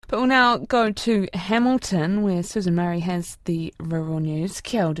But we'll now go to Hamilton, where Susan Murray has the rural news.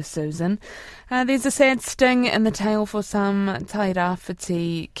 Kia ora, Susan. There's a sad sting in the tail for some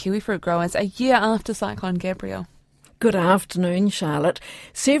tairāwhiti kiwifruit growers a year after Cyclone Gabrielle. Good afternoon, Charlotte.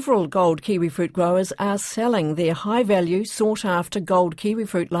 Several gold kiwifruit growers are selling their high-value, sought-after gold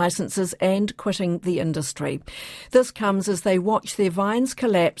kiwifruit licences and quitting the industry. This comes as they watch their vines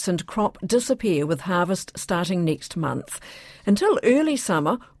collapse and crop disappear with harvest starting next month. Until early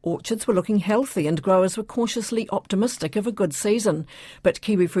summer, orchards were looking healthy and growers were cautiously optimistic of a good season. But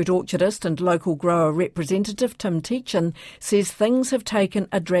kiwifruit orchardist and local grower representative Tim Teachin says things have taken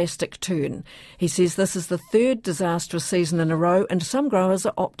a drastic turn. He says this is the third disastrous season in a row and some growers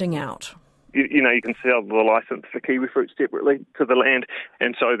are opting out. You can sell the licence for kiwifruit separately to the land,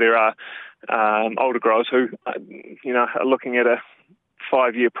 and so there are older growers who, are looking at a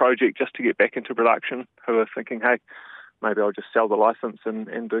 5-year project just to get back into production, who are thinking, hey, maybe I'll just sell the licence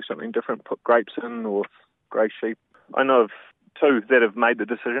and do something different, put grapes in or grey sheep. I know of 2 that have made the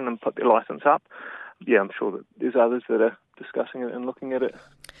decision and put their licence up. Yeah, I'm sure that there's others that are discussing it and looking at it.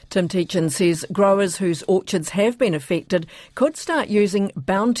 Tim Teachin says growers whose orchards have been affected could start using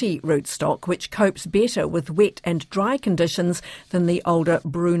Bounty rootstock, which copes better with wet and dry conditions than the older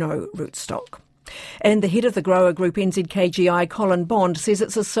Bruno rootstock. And the head of the grower group NZKGI, Colin Bond, says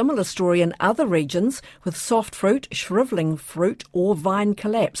it's a similar story in other regions with soft fruit, shrivelling fruit or vine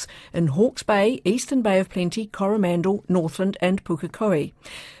collapse in Hawke's Bay, Eastern Bay of Plenty, Coromandel, Northland and Pukekohe.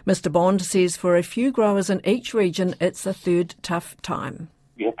 Mr Bond says for a few growers in each region it's the third tough time.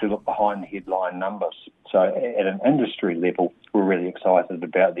 You have to look behind the headline numbers. So at an industry level, we're really excited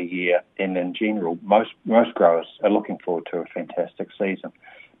about the year, and in general, most growers are looking forward to a fantastic season.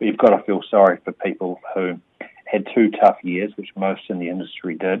 But you've got to feel sorry for people who had 2 tough years, which most in the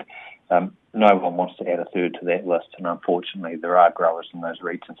industry did. No one wants to add a third to that list, and unfortunately there are growers in those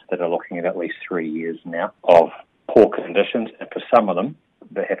regions that are looking at least 3 years now of poor conditions, and for some of them,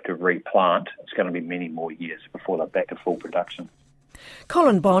 they have to replant. It's going to be many more years before they're back to full production.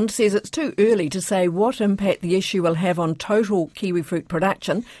 Colin Bond says it's too early to say what impact the issue will have on total kiwifruit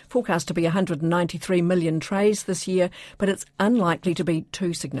production, forecast to be 193 million trays this year, but it's unlikely to be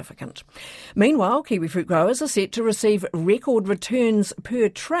too significant. Meanwhile, kiwifruit growers are set to receive record returns per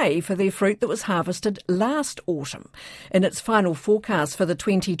tray for their fruit that was harvested last autumn. In its final forecast for the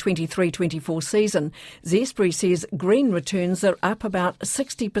 2023-24 season, Zespri says green returns are up about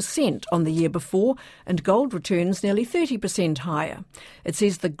 60% on the year before and gold returns nearly 30% higher. It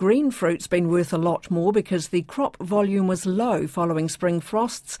says the green fruit's been worth a lot more because the crop volume was low following spring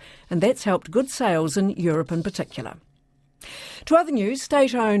frosts, and that's helped good sales in Europe in particular. To other news,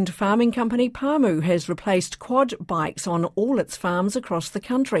 state-owned farming company Pāmu has replaced quad bikes on all its farms across the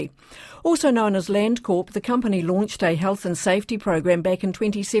country. Also known as Landcorp, the company launched a health and safety program back in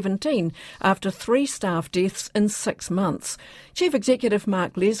 2017 after 3 staff deaths in 6 months. Chief Executive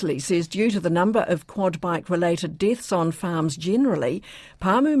Mark Leslie says due to the number of quad bike-related deaths on farms generally,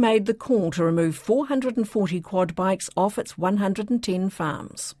 Pāmu made the call to remove 440 quad bikes off its 110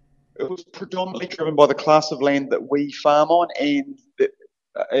 farms. It was predominantly driven by the class of land that we farm on,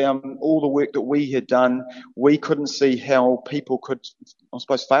 and all the work that we had done, we couldn't see how people could, I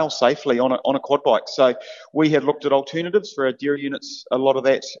suppose, fail safely on a quad bike. So we had looked at alternatives for our dairy units. A lot of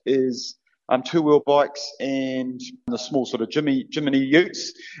that is 2-wheel bikes and the small sort of Jimmy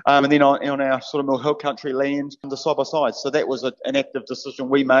utes, and then on our sort of Mill Hill country land, the side-by-side. So that was an active decision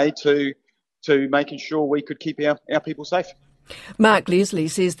we made to making sure we could keep our people safe. Mark Leslie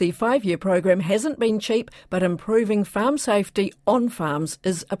says the 5-year program hasn't been cheap, but improving farm safety on farms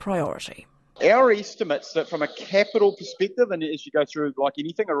is a priority. Our estimates that from a capital perspective, and as you go through like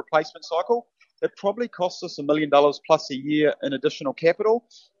anything, a replacement cycle, it probably costs us $1 million plus a year in additional capital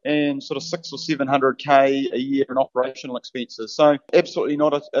and sort of 600 or 700K a year in operational expenses. So absolutely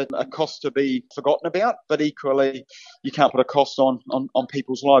not a cost to be forgotten about, but equally you can't put a cost on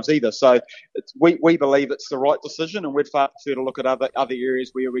people's lives either. So we believe it's the right decision, and we'd far prefer to look at other areas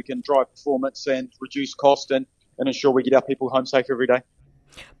where we can drive performance and reduce cost and ensure we get our people home safe every day.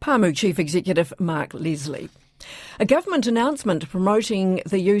 Pāmu Chief Executive Mark Leslie. A government announcement promoting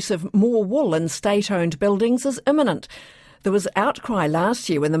the use of more wool in state-owned buildings is imminent. There was outcry last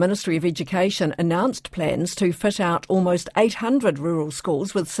year when the Ministry of Education announced plans to fit out almost 800 rural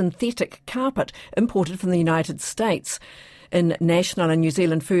schools with synthetic carpet imported from the United States. In National and New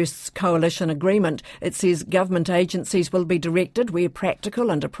Zealand First's coalition agreement, it says government agencies will be directed, where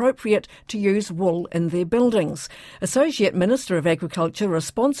practical and appropriate, to use wool in their buildings. Associate Minister of Agriculture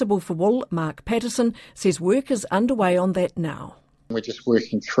responsible for wool, Mark Patterson, says work is underway on that now. We're just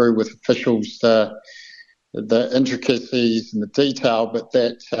working through with officials the intricacies and the detail, but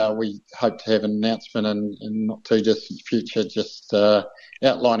that we hope to have an announcement in not too distant future, just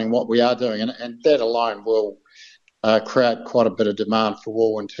outlining what we are doing, and that alone will create quite a bit of demand for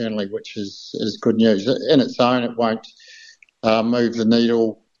wool internally, which is good news. In its own, it won't move the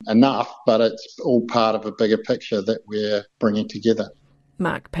needle enough, but it's all part of a bigger picture that we're bringing together.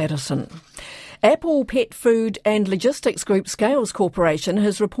 Mark Patterson. Apple Pet Food and Logistics Group Scales Corporation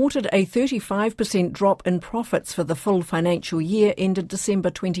has reported a 35% drop in profits for the full financial year ended December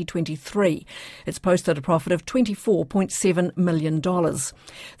 2023. It's posted a profit of $24.7 million.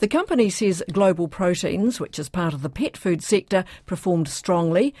 The company says Global Proteins, which is part of the pet food sector, performed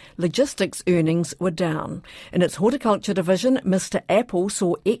strongly. Logistics earnings were down. In its horticulture division, Mr. Apple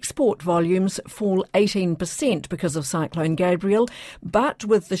saw export volumes fall 18% because of Cyclone Gabriel, but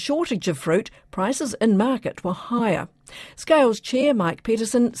with the shortage of fruit, prices in market were higher. Scales Chair Mike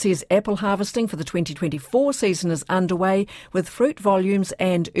Peterson says apple harvesting for the 2024 season is underway, with fruit volumes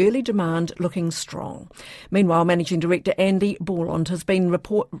and early demand looking strong. Meanwhile, Managing Director Andy Borland has been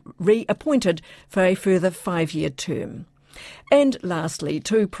reappointed for a further 5-year term. And lastly,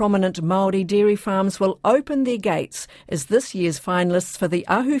 2 prominent Māori dairy farms will open their gates as this year's finalists for the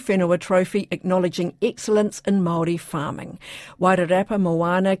Ahu Whenua Trophy acknowledging excellence in Māori farming. Wairarapa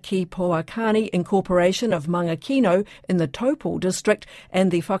Moana Ki Poakani Incorporation of Mangakino in the Taupo district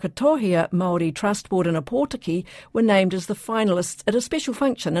and the Whakatohea Māori Trust Board in Opotiki were named as the finalists at a special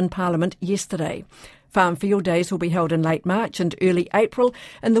function in Parliament yesterday. Farm Field Days will be held in late March and early April,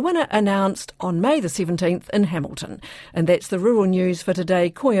 and the winner announced on May the 17th in Hamilton. And that's the rural news for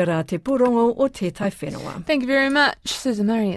today. Koia rā te pūrongo o tētai whenua. Thank you very much, Susan Murray.